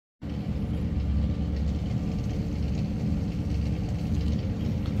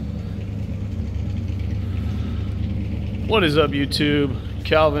What is up, YouTube?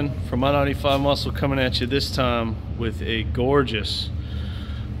 Calvin from I-95 Muscle coming at you this time with a gorgeous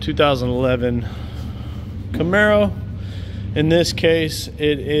 2011 Camaro. In this case,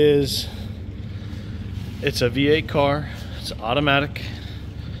 it's a V8 car. It's automatic,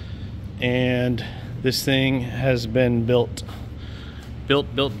 and this thing has been built.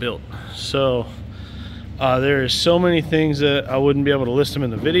 So there is so many things that I wouldn't be able to list them in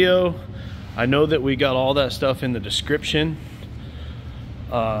the video. I know that we got all that stuff in the description,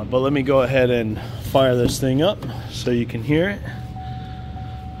 but let me go ahead and fire this thing up so you can hear it.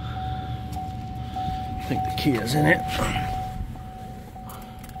 I think the key is in it.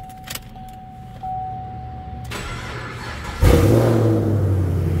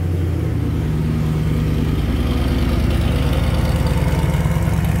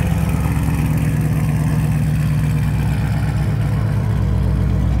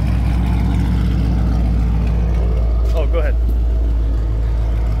 Go ahead.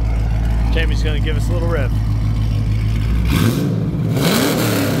 Jamie's going to give us a little rev.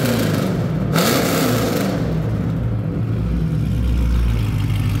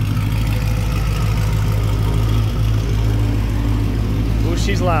 Oh,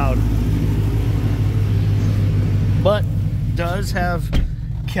 she's loud. But does have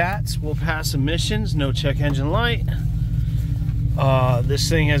cats, will pass emissions, no check engine light. This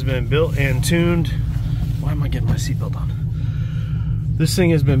thing has been built and tuned. Why am I getting my seatbelt on? This thing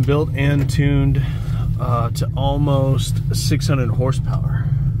has been built and tuned to almost 600 horsepower.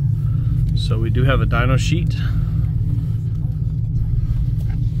 So we do have a dyno sheet.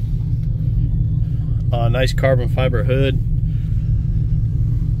 Nice carbon fiber hood.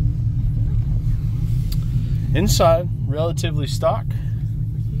 Inside, relatively stock.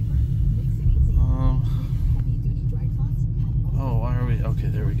 Oh, why are we? Okay,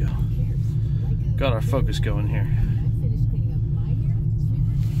 there we go. Got our focus going here.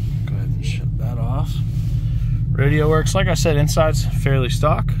 Go ahead and shut that off. Radio works. Like I said, inside's fairly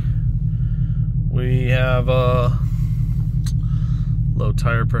stock. We have a low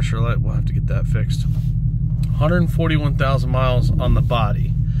tire pressure light. We'll have to get that fixed. 141,000 miles on the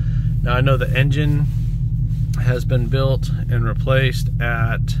body. Now I know the engine has been built and replaced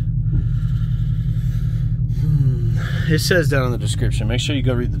at, it says down in the description. Make sure you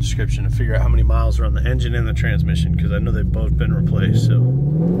go read the description and figure out how many miles are on the engine and the transmission, because I know they've both been replaced. So,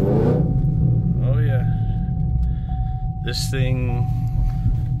 oh yeah, this thing.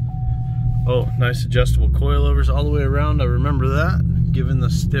 Oh, nice adjustable coilovers all the way around. I remember that, given the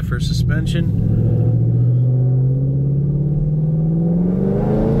stiffer suspension.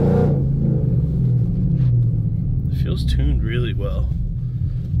 It feels tuned really well.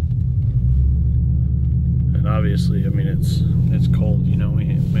 And obviously, I mean, it's cold, you know, we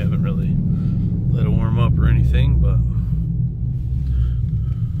haven't really let it warm up or anything, but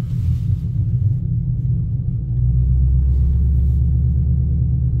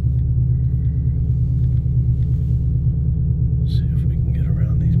let's see if we can get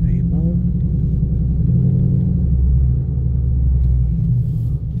around these people.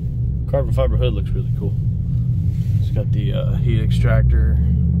 Carbon fiber hood looks really cool. It's got the heat extractor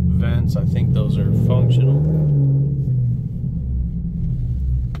vents. I think those are functional.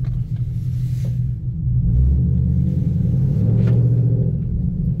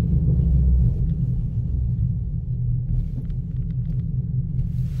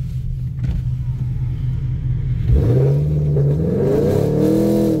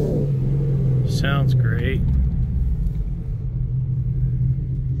 Sounds great.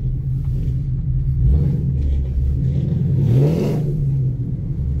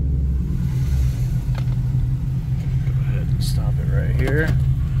 Stop it right here.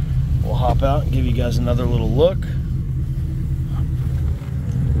 We'll hop out and give you guys another little look.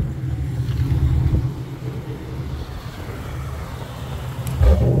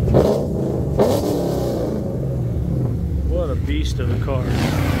 What a beast of a car.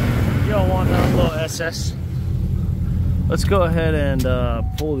 Y'all want that little SS? Let's go ahead and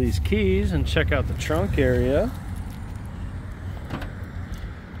pull these keys and check out the trunk area.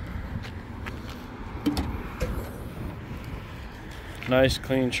 Nice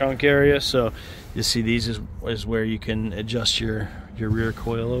clean trunk area. So you see, these is where you can adjust your rear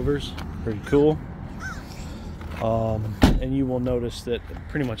coilovers. Pretty cool. And you will notice that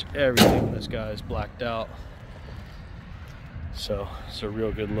pretty much everything in this guy is blacked out. So it's a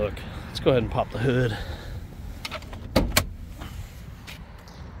real good look. Let's go ahead and pop the hood.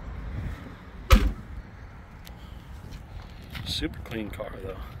 Super clean car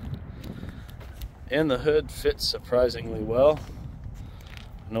though. And the hood fits surprisingly well.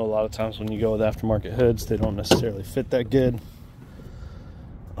 I know a lot of times when you go with aftermarket hoods, they don't necessarily fit that good.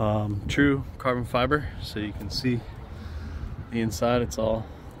 True carbon fiber, so you can see the inside, it's all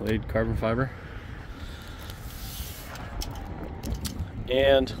laid carbon fiber.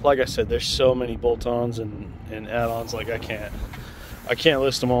 And like I said, there's so many bolt-ons and add-ons, like I can't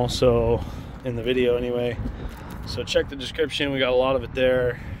list them all, so in the video anyway. So check the description, we got a lot of it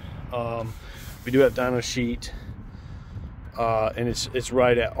there. We do have dyno sheet, and it's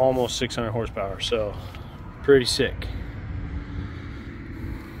right at almost 600 horsepower, so pretty sick.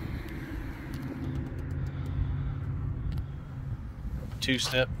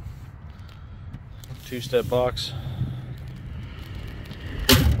 Two-step box.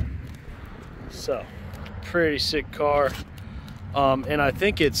 So pretty sick car, and I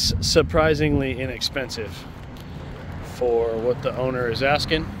think it's surprisingly inexpensive for what the owner is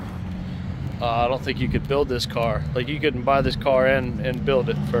asking. I don't think you could build this car, like you couldn't buy this car and build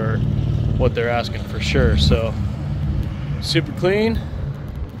it for what they're asking for sure. So super clean.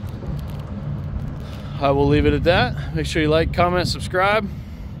 I will leave it at that. Make sure you like, comment, subscribe,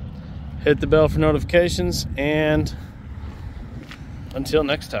 hit the bell for notifications, and until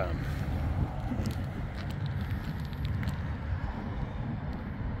next time.